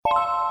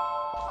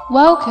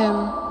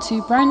Welcome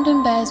to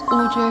Brandon Bair's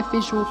Audio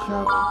Visual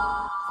Club.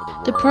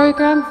 The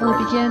program will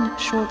begin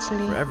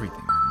shortly. For everything.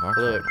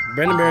 Look,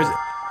 Brandon Bair's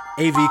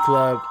AV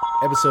Club,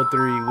 episode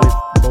 3 with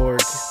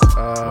Borg.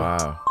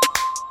 Wow.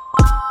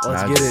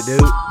 Let's get it,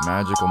 dude.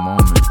 Magical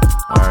moment.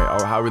 All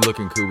right, how are we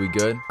looking, Koo? We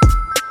good?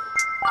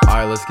 All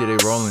right, let's get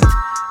it rolling.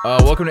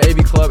 Welcome to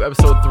AV Club,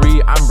 episode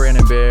 3. I'm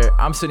Brandon Bair.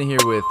 I'm sitting here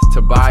with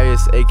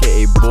Tobias,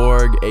 a.k.a.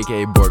 Borg,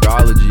 a.k.a.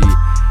 Borgology,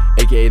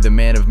 a.k.a. the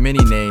man of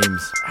many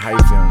names. How you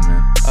feeling,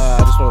 man? I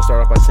just want to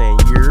start off by saying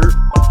 "yer."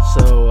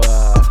 So,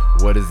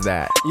 what is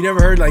that? you never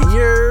heard like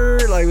 "yer"?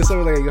 Like with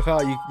something like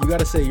you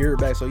gotta say "yer"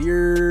 back. So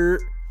 "yer."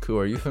 Koo,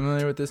 are you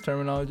familiar with this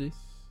terminology?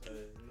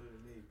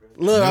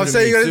 Look, I'm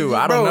saying you too.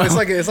 I bro. don't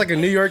know. It's like a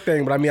New York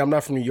thing, but I mean, I'm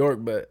not from New York,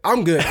 but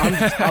I'm good.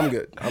 I'm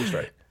good. I'm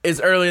straight. It's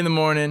early in the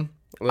morning.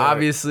 Look.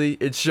 Obviously,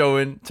 it's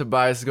showing.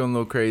 Tobias is going a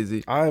little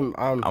crazy. I'm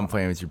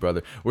playing with you,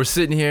 brother. We're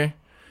sitting here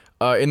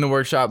in the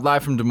workshop,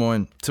 live from Des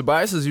Moines.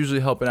 Tobias is usually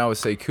helping out with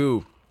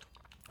Sekou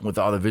with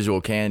all the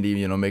visual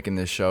candy, making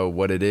this show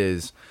what it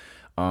is.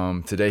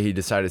 Today he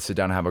decided to sit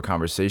down and have a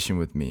conversation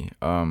with me.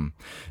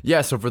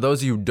 So for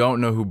those of you who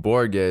don't know who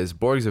Borg is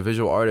a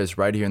visual artist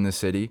right here in the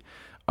city,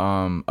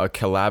 a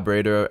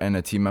collaborator and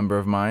a team member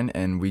of mine,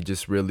 and we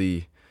just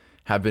really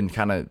have been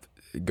kind of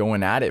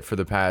going at it for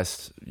the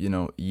past,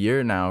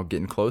 year now,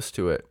 getting close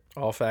to it.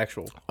 all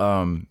factual.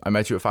 I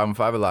met you at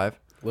 515 Alive.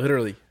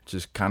 Literally,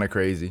 Just kind of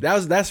crazy.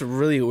 that's a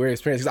really weird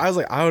experience. 'Cause I was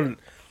like, I don't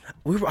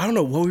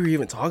know what we were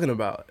even talking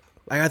about.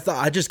 Like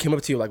I just came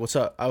up to you like, "What's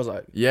up?" I was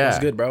like, Yeah. "What's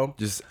good, bro?"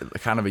 Just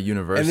kind of a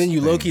universe. And then you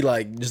thing. low-key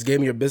like just gave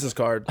me your business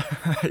card.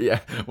 Yeah,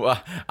 well,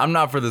 I'm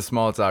not for the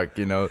small talk,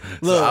 So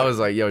Look. I was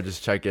like, yo,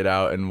 just check it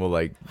out and we'll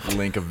like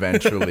link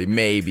eventually,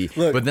 maybe.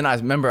 Look. But then I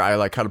remember I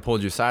like kind of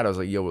pulled you aside. I was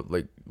like, yo,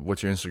 like,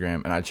 what's your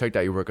Instagram? And I checked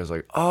out your work. I was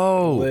like,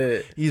 oh,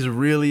 Lit. he's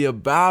really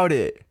about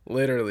it.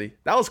 Literally,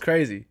 that was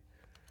crazy.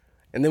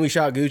 And then we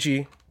shot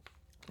Gucci.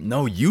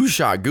 No, you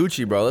shot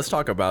Gucci, bro. Let's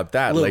talk about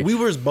that. Look, Like, we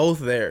were both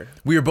there.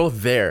 we were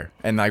both there,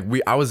 and like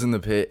I was in the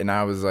pit, and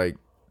I was like,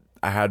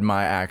 I had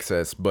my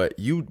access, but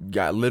you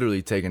got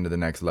literally taken to the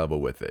next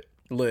level with it.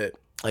 Lit.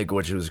 Like,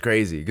 which was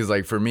crazy, because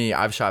like for me,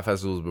 I've shot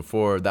festivals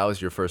before. That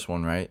was your first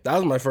one, right? That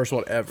was my first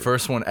one ever.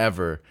 First one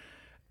ever.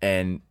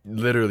 And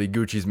literally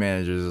Gucci's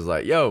managers is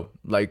like, yo,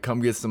 like come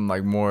get some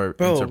like more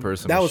Bro,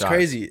 interpersonal that was shots.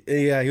 crazy.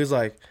 Yeah, he was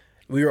like,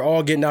 we were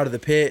all getting out of the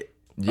pit.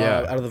 Yeah.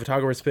 Out of the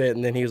photographer's pit,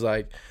 and then he was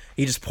like,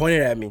 he just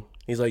pointed at me.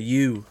 He's like,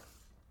 "You,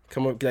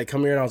 come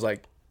here," and I was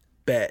like,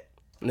 "Bet."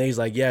 And then he's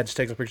like, "Yeah, just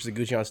take some pictures of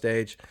Gucci on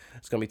stage.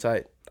 It's gonna be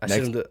tight." I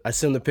sent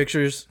him the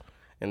pictures,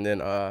 and then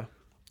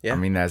yeah. I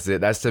mean, that's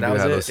it. That's typically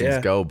was how it, those things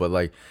yeah. go. But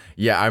like,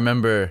 yeah, I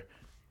remember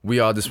we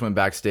all just went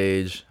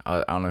backstage.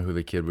 I don't know who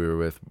the kid we were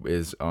with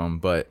is, and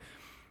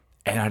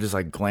I just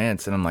like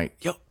glanced and I'm like,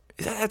 yo,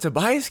 is that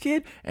Tobias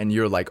kid? And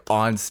you're like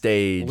on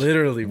stage,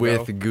 Literally, bro.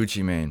 with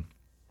Gucci Mane.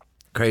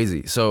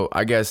 Crazy. So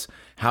I guess,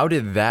 how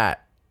did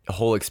that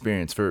whole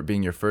experience for it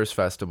being your first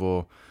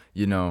festival,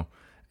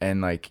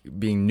 and like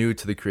being new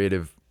to the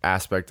creative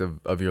aspect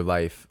of your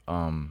life,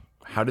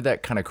 how did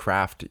that kind of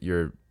craft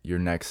your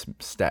next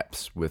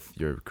steps with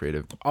your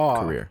creative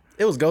career?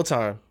 It was go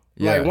time.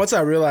 Yeah. Like once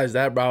I realized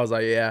that, bro, I was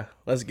like, "Yeah,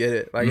 let's get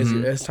it. Like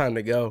it's time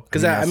to go."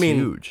 Because I that's mean,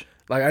 huge.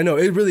 like I know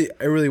it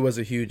really was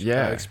a huge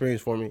Yeah.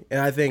 experience for me. And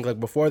I think like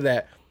before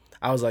that,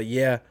 I was like,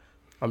 "Yeah,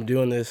 I'm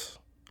doing this.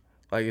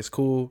 Like it's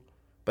cool."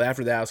 But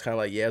after that, I was kind of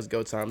like, "Yeah, it's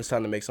go time. It's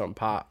time to make something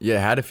pop." Yeah,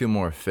 it had to feel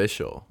more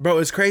official. Bro,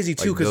 it's crazy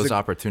too Like because those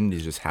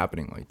opportunities just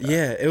happening like that.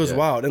 yeah, it was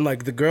wild. And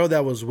like the girl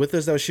that was with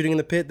us that was shooting in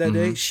the pit that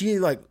day, she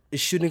like is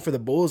shooting for the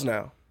Bulls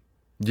now.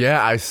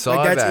 Yeah, I saw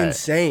Like that. that's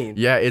insane.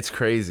 Yeah, it's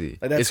crazy.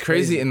 Like, that's it's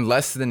crazy crazy. in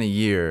less than a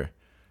year,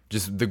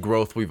 just the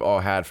growth we've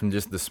all had from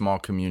just the small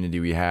community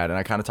we had. And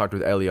I kind of talked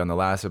with Ellie on the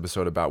last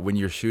episode about when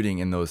you're shooting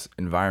in those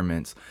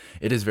environments,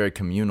 it is very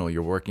communal.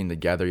 You're working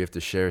together. You have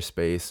to share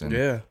space. And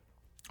Yeah.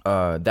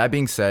 that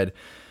being said,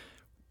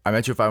 I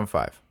met you at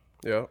 515.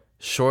 Yeah.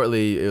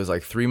 Shortly, it was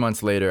like 3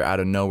 months later, out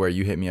of nowhere,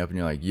 you hit me up and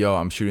you're like, yo,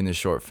 I'm shooting this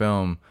short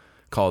film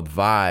called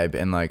Vibe,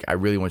 and like I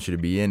really want you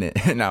to be in it.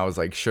 And I was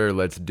like, sure,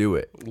 let's do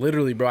it.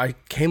 Literally, bro, I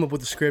came up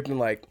with the script in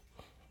like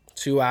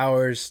 2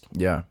 hours.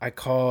 Yeah. I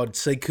called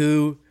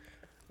Sekou.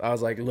 I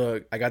was like,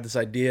 "Look, I got this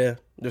idea.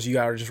 You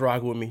gotta just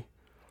rock with me.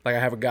 Like I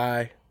have a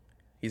guy.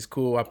 He's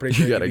cool. I'm pretty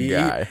sure You got a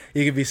guy.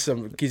 He could be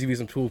some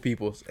cool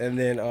peoples." And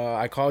then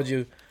I called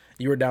you.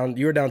 You were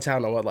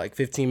downtown in what, like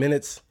 15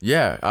 minutes?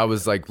 Yeah, I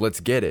was like,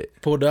 let's get it.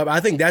 Pulled up. I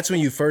think that's when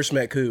you first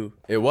met Koo.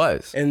 It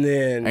was. And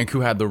then And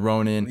Koo had the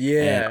Ronin,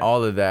 Yeah. and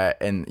all of that,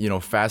 and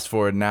fast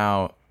forward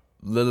now,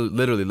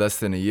 literally less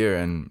than a year,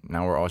 and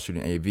now we're all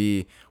shooting AV.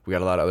 We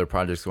got a lot of other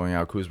projects going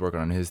out. Koo's working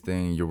on his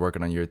thing, you're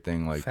working on your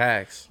thing. Like,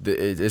 facts.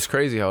 it's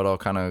crazy how it all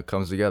kind of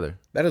comes together.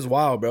 That is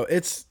wild, bro.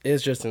 It's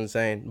just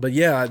insane. But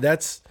yeah,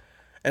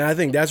 and I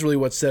think that's really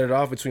what set it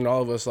off between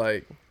all of us.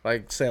 Like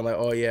saying like,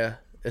 "Oh yeah,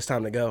 it's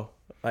time to go.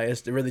 Like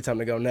it's really time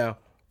to go now."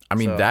 I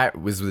mean, So-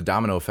 that was the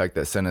domino effect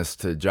that sent us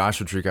to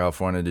Joshua Tree,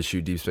 California to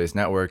shoot Deep Space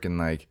Network, and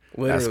like that's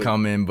Literally.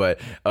 coming. But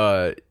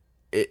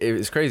it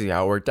was crazy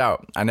how it worked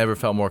out. I never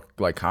felt more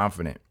like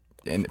confident.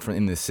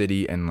 in the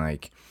city and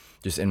like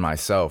just in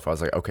myself. I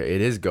was like, okay,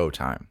 it is go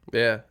time.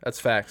 Yeah, that's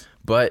facts.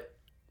 But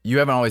you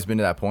haven't always been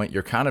to that point.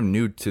 You're kind of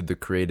new to the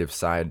creative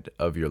side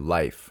of your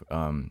life.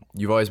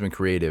 You've always been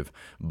creative,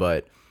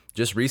 but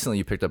just recently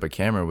you picked up a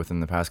camera within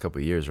the past couple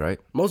of years, right?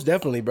 Most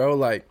definitely, bro.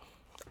 Like,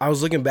 I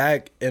was looking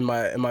back in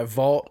my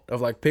vault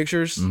of like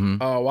pictures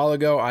a while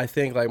ago. I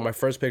think like my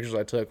first pictures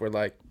I took were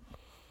like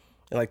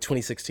in like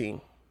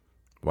 2016.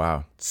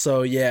 Wow.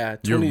 So yeah,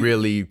 You're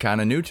really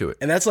kind of new to it.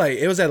 and that's like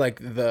it was at like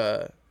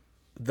the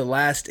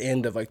last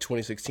end of like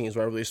 2016 is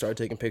where I really started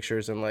taking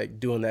pictures and like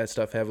doing that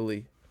stuff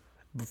heavily.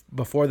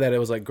 Before that, it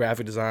was like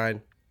graphic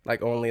design,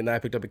 like only, and then I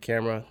picked up a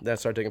camera, then I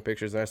started taking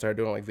pictures, and I started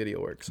doing like video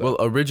work. So. Well,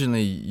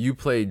 originally you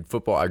played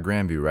football at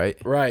Grandview, right?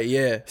 Right,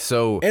 yeah.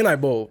 So and I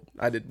bowled.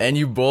 I did. And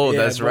you bowled.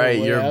 Yeah, that's I bowled. right.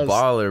 You're Yeah, a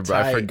baller,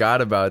 bro. tight. I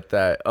forgot about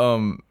that.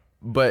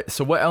 But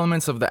so what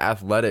elements of the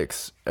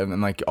athletics and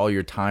like all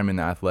your time in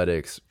the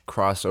athletics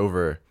cross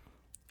over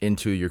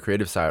into your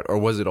creative side, or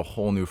was it a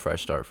whole new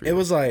fresh start for you? It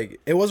was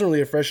like it wasn't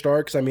really a fresh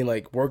start because I mean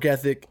like work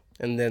ethic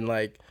and then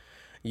like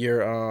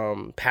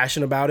your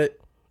passion about it.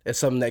 It's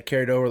something that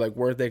carried over, like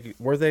work ethic.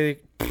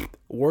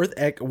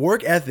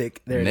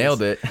 There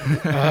Nailed it.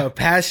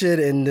 Passion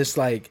and just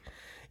like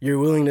your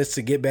willingness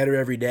to get better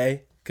every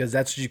day, because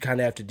that's what you kind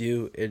of have to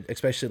do.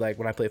 Especially like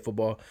when I play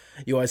football,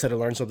 you always had to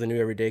learn something new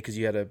every day because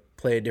you had to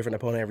play a different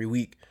opponent every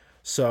week.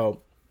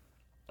 So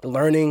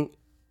learning,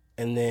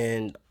 and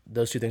then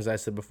those two things I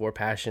said before,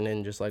 passion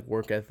and just like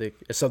work ethic,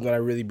 is something that I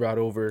really brought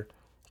over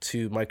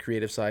to my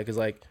creative side. Because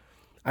like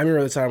I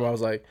remember the time I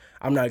was like,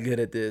 I'm not good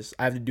at this.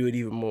 I have to do it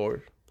even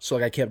more. So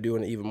like I kept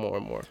doing it even more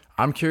and more.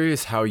 I'm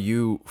curious how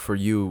the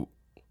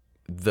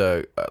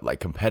like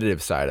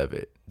competitive side of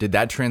it, did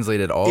that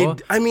translate at all?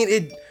 I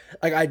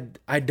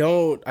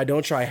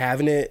don't try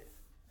having it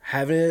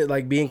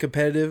like being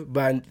competitive,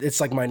 but it's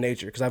like my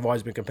nature because I've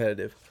always been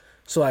competitive.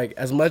 So like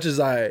as much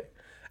as I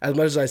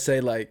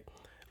say like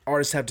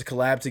artists have to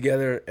collab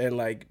together and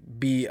like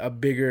be a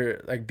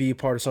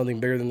part of something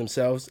bigger than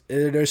themselves,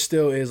 there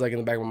still is like in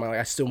the back of my mind, like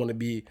I still want to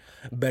be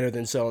better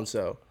than so and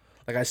so.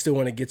 Like I still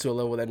want to get to a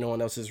level that no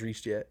one else has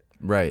reached yet.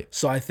 Right.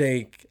 So I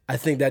think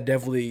that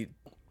definitely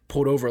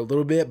pulled over a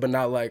little bit, but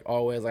not like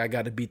always like I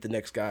got to beat the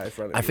next guy in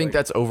front of me. I think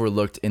that's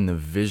overlooked in the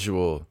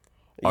visual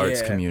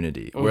arts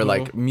community, where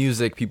like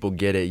music, people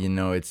get it, you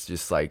know, it's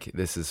just like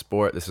this is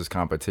sport, this is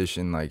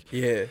competition, like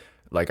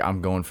like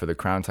I'm going for the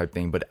crown type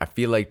thing. But I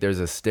feel like there's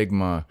a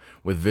stigma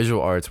with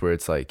visual arts where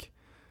it's like,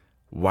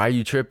 why are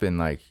you tripping?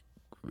 Like,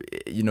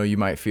 you know, you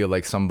might feel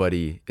like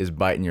somebody is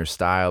biting your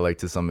style, like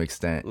to some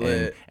extent,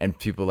 and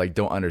people like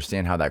don't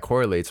understand how that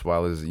correlates.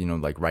 While as you know,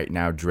 like right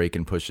now, Drake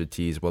and Pusha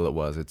T's,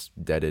 it's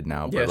deaded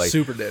now, but like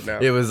super dead now.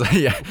 It was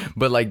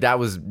but like that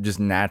was just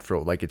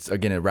natural. Like it's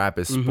again, a rap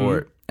is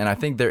sport, and I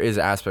think there is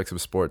aspects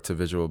of sport to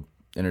visual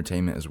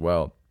entertainment as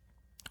well,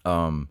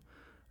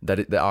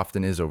 that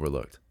often is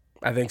overlooked.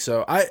 I think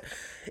so.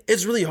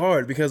 It's really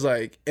hard because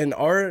like in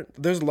art,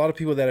 there's a lot of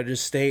people that are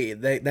just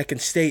that can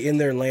stay in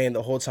their lane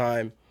the whole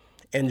time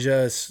and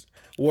just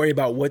worry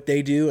about what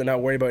they do and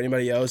not worry about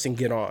anybody else and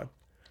get on.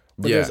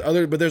 But there's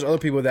other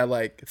people that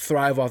like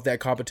thrive off that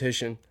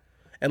competition,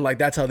 and like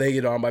that's how they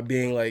get on by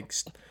being like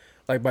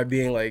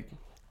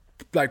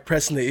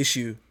pressing the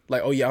issue.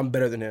 Like, oh yeah, I'm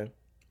better than him.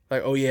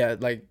 Like, oh yeah,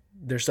 like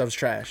their stuff's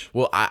trash.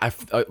 Well, I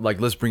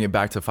like let's bring it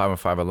back to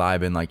 515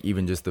 Alive and like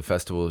even just the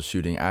festival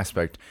shooting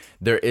aspect.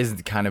 There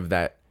is kind of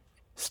that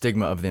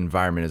stigma of the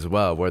environment as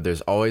well, where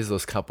there's always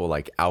those couple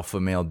like alpha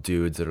male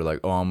dudes that are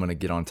like, oh, I'm gonna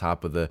get on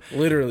top of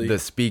the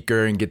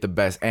speaker and get the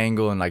best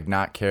angle and like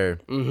not care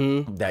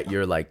that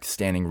you're like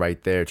standing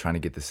right there trying to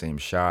get the same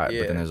shot.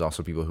 But then there's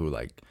also people who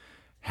like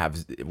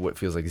have what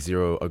feels like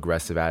zero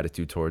aggressive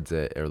attitude towards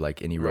it or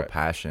like any real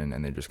passion,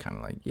 and they're just kind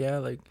of like, yeah,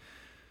 like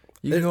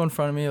you can go in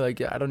front of me, like,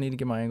 yeah, I don't need to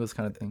get my angles,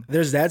 kind of thing.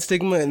 There's that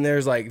stigma, and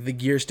there's like the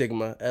gear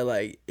stigma.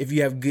 Like if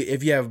you have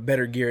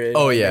better gear, it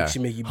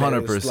actually make you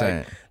better. 100%.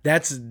 Like,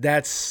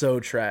 that's so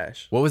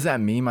trash. What was that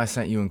meme I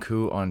sent you and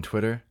Koo on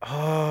Twitter?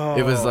 Oh,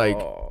 it was like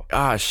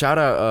shout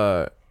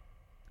out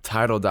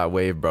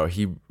Tidal.wave, bro.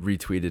 He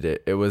retweeted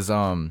it. It was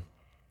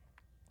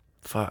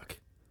fuck.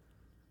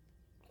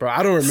 Bro,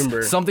 I don't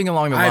remember. Something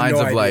along the lines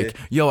of like,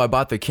 yo, I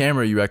bought the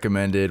camera you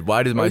recommended.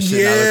 Why does my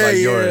shit not look like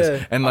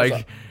yours? And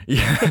like,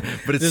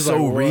 but it's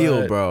so like,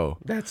 real, bro.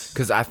 That's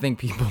because I think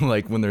people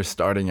like when they're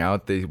starting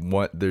out, they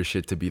want their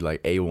shit to be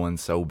like A1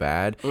 so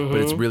bad, but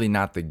it's really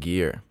not the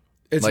gear.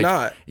 It's like,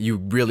 not. You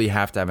really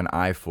have to have an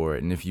eye for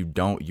it, and if you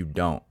don't, you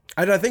don't.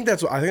 I think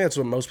that's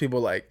what most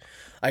people like.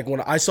 Like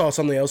when I saw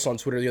something else on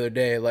Twitter the other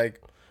day, like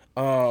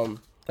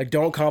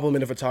don't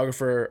compliment a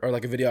photographer or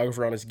like a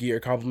videographer on his gear.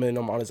 Compliment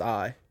him on his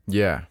eye.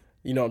 Yeah.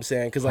 You know what I'm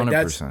saying? Because like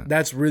 100%.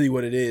 That's really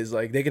what it is.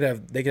 Like they could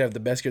have the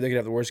best gear, they could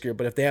have the worst gear,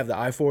 but if they have the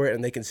eye for it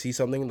and they can see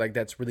something like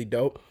that's really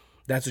dope,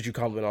 that's what you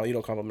compliment on. You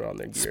don't compliment on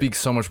their gear. Speaks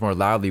so much more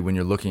loudly when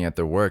you're looking at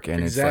their work,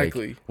 and it's like,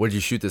 what did you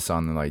shoot this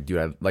on? And like,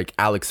 dude, like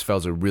Alex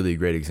Fell's a really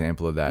great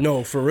example of that.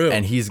 No, for real.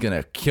 And he's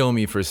gonna kill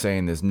me for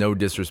saying this. No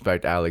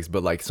disrespect, Alex,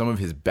 but like some of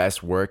his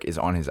best work is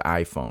on his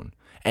iPhone,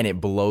 and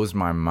it blows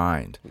my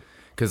mind.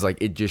 because like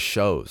it just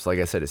shows. Like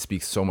I said, it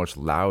speaks so much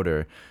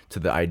louder to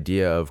the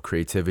idea of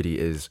creativity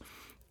is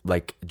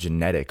like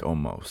genetic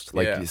almost.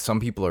 Like some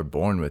people are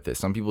born with it.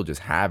 Some people just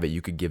have it. You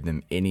could give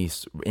them any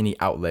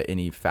outlet,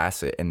 any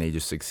facet, and they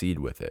just succeed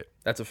with it.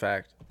 That's a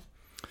fact.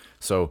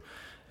 So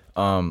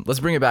let's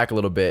bring it back a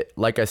little bit.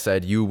 Like I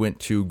said, you went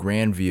to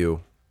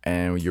Grandview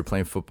and you're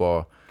playing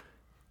football.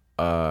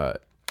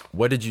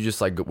 What did you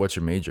just like? What's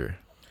your major?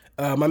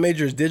 My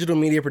major is digital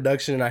media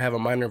production, and I have a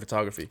minor in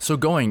photography. So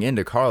going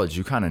into college,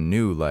 you kind of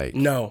knew like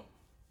no,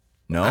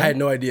 I had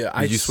no idea.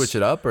 Did you switch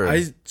it up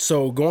or?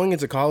 So going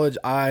into college,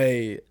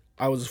 I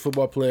was a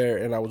football player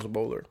and I was a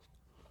bowler.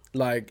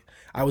 Like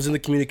I was in the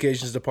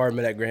communications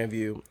department at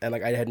Grandview, and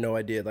like I had no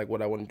idea like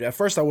what I wanted to do. At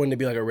first, I wanted to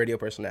be like a radio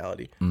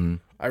personality. Mm-hmm.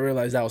 I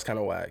realized that was kind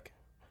of whack,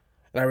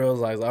 and I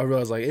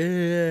realized like,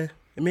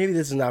 maybe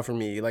this is not for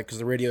me. Like, cause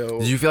the radio.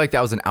 Did you feel like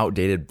that was an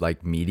outdated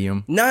like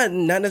medium? Not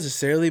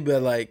necessarily,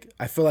 but like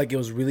I feel like it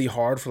was really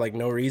hard for like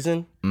no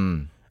reason.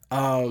 Then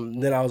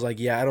I was like,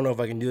 I don't know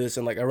if I can do this.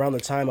 And like around the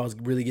time I was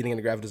really getting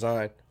into graphic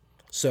design.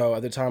 So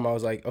at the time I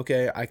was like,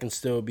 okay, I can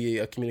still be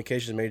a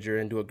communications major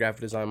and do a graphic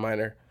design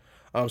minor.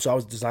 So I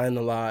was designing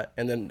a lot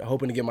and then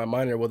hoping to get my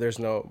minor. Well, there's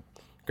no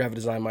graphic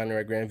design minor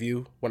at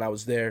Grandview when I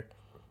was there.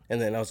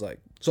 And then I was like,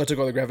 so I took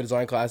all the graphic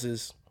design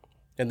classes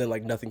and then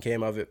like nothing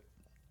came of it.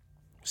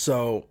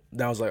 So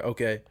then I was like,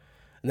 okay.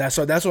 And that's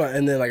when,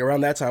 and then like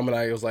around that time when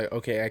I was like,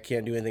 okay, I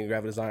can't do anything in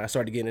graphic design. I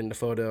started getting into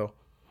photo.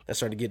 I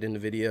started getting into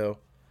video.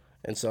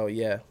 And so,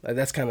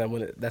 that's kind of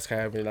when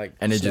like,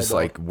 and it just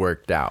like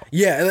worked out.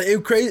 Yeah.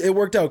 It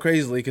worked out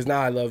crazily because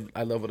now I love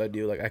what I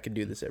do. Like I could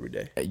do this every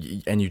day.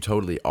 And you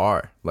totally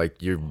are.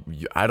 Like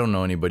I don't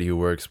know anybody who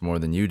works more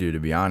than you do, to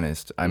be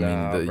honest. I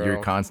mean,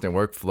 your constant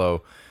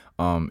workflow,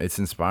 it's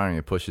inspiring.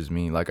 It pushes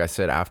me. Like I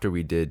said, after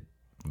we did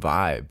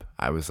Vibe,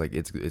 I was like,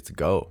 it's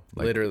go.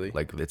 Like, literally.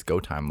 Like it's go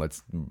time.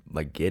 Let's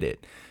like get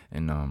it.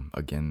 And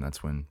again,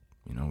 that's when,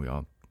 we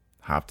all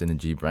hopped in a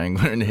Jeep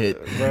Wrangler and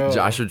hit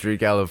Joshua Tree,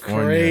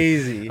 California.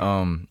 Crazy.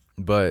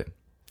 But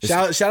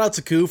shout out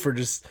to Koo for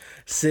just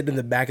sitting in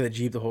the back of the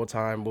Jeep the whole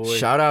time, boy.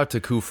 Shout out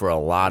to Koo for a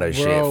lot of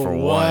shit. For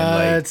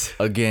one, like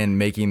again,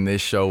 making this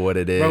show what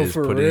it is,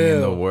 putting in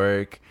the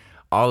work,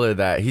 all of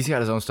that. He's got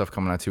his own stuff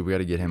coming out too. We got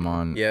to get him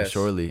on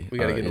shortly. We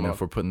got to get him on.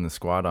 If we're putting the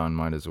squad on,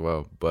 might as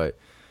well. But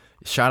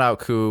shout out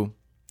Koo.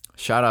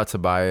 Shout out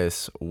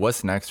Tobias.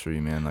 What's next for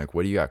you, man? Like,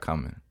 what do you got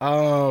coming?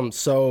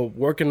 So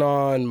working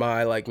on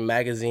my like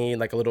magazine,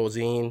 like a little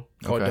zine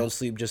called Don't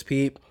Sleep, Just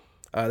Peep.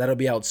 That'll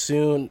be out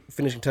soon.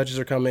 Finishing touches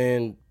are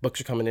coming.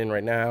 Books are coming in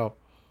right now.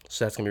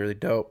 So that's gonna be really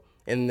dope.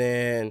 And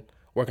then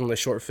working on a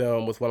short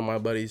film with one of my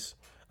buddies,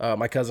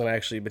 my cousin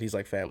actually, but he's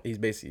like family. He's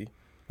basically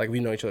like we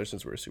know each other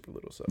since we were super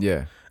little. So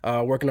yeah.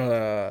 Working on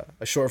a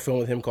short film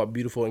with him called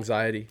Beautiful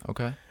Anxiety.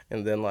 Okay.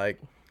 And then like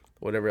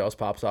whatever else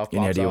pops off.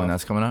 Any idea when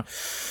that's coming up?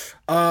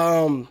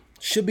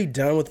 Should be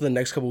done within the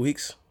next couple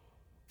weeks.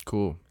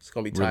 Cool. It's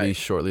gonna be tight.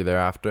 Released shortly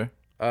thereafter.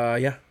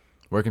 Yeah.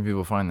 Where can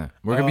people find that?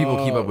 Where can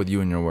people keep up with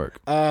you and your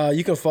work?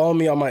 You can follow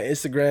me on my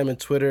Instagram and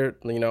Twitter.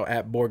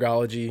 At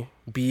Borgology,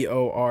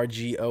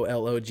 BORGOLOGY.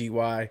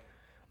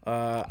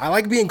 I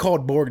like being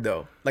called Borg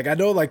though. Like I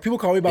know, like people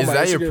call me by my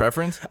Instagram. Is that your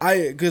preference?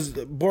 Because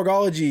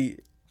Borgology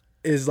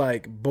is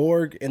like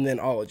Borg and then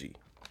ology.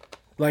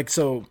 Like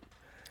so.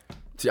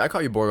 See, I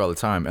call you Borg all the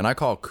time, and I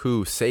call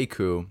Koo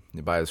Sekou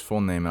by his full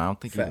name, and I don't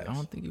think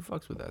he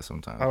fucks with that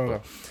sometimes. I don't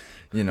know.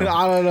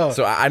 I don't know.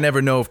 So I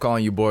never know if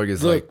calling you Borg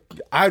is like.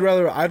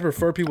 I'd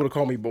prefer people to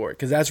call me Borg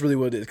because that's really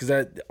what it is. Because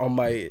that on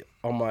my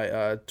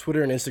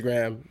Twitter and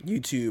Instagram,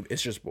 YouTube,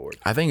 it's just Borg.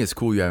 I think it's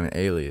cool you have an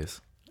alias.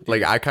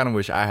 Like I kind of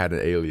wish I had an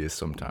alias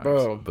sometimes,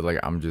 bro. But like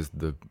I'm just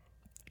the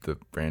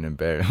Brandon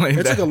Bair.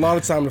 It took a lot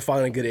of time to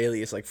find a good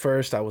alias. Like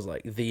first I was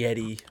like the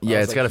Yeti.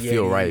 Yeah, it's got to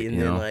feel right. And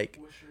then like.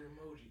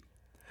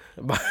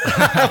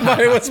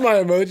 What's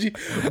my emoji?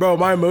 Bro,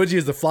 my emoji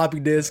is the floppy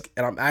disk,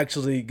 and I'm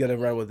actually gonna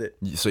run with it.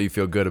 So you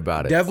feel good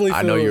about it? Definitely.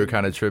 I know you were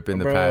kind of tripping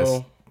the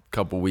past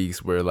couple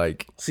weeks where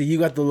like. See, you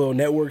got the little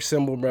network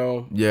symbol,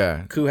 bro.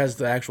 Yeah. Koo has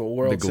the actual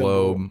world symbol. The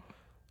globe. Symbol.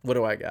 What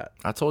do I got?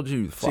 I told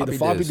you. See, the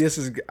floppy disk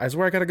is. That's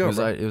where I gotta go.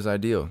 It was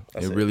ideal.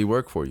 It really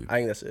worked for you. I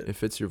think that's it. It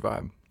fits your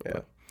vibe. Yeah.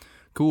 But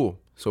cool.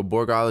 So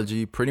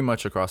Borgology, pretty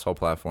much across all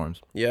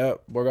platforms. Yeah,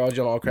 Borgology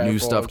on all platforms. New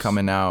stuff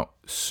coming out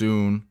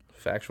soon.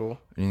 Factual.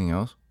 Anything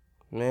else?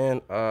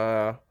 Man,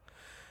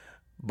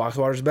 Box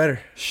Water's better.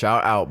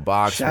 Shout out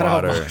Box Water. Shout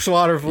out Box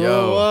Water for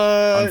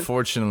what?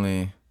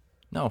 Fortunately,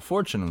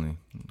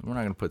 we're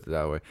not gonna put it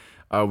that way.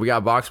 We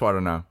got Box Water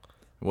now.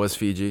 It was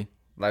Fiji.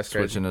 Life's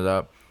switching it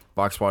up.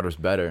 Box Water's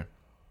better.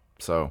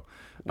 So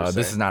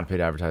this is not a paid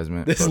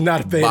advertisement. This is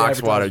not a paid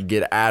Box Water,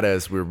 get at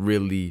us. We're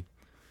really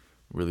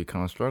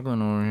kind of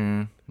struggling over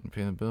here.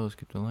 Pay the bills,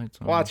 keep the lights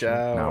on. Watch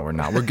out. No, we're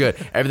not. We're good.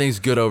 Everything's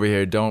good over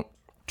here. Don't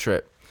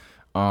trip.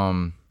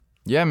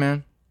 Yeah,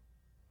 man.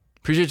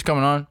 Appreciate you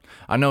coming on.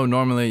 I know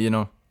normally,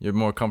 you're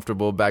more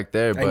comfortable back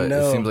there, but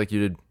it seems like you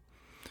did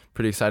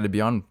pretty excited to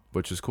be on,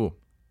 which is cool.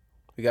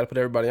 We got to put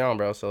everybody on,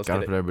 bro. So let's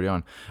Gotta put everybody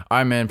on. All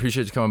right, man.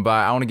 Appreciate you coming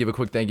by. I want to give a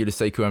quick thank you to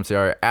Sekou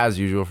MCR, as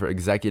usual, for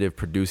executive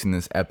producing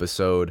this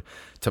episode.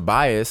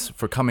 Tobias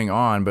for coming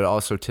on, but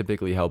also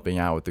typically helping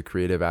out with the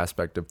creative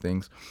aspect of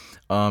things.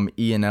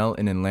 E&L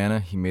in Atlanta.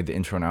 He made the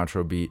intro and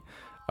outro beat.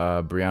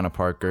 Brianna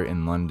Parker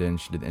in London.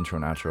 She did the intro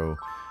and outro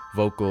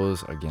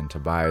vocals. Again,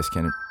 Tobias,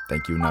 can't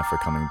thank you enough for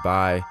coming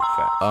by.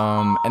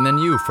 And then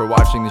you for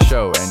watching the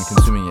show and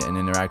consuming it and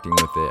interacting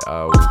with it.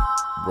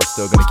 We're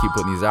still going to keep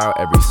putting these out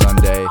every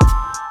Sunday.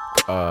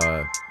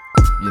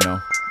 You know,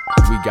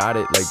 we got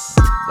it.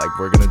 Like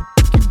we're going to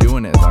keep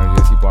doing it as long as you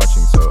guys keep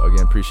watching. So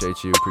again,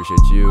 appreciate you,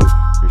 Sekou.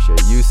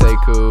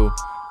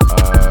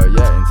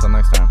 Yeah, until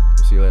next time.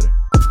 We'll see you later.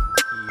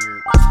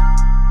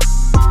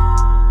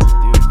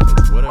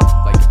 Dude, what a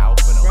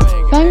alpha and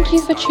omega. Thank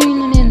you for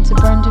tuning in to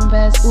Brandon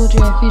Bair's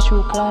Audio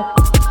Visual Club.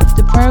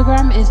 The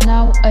program is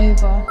now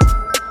over.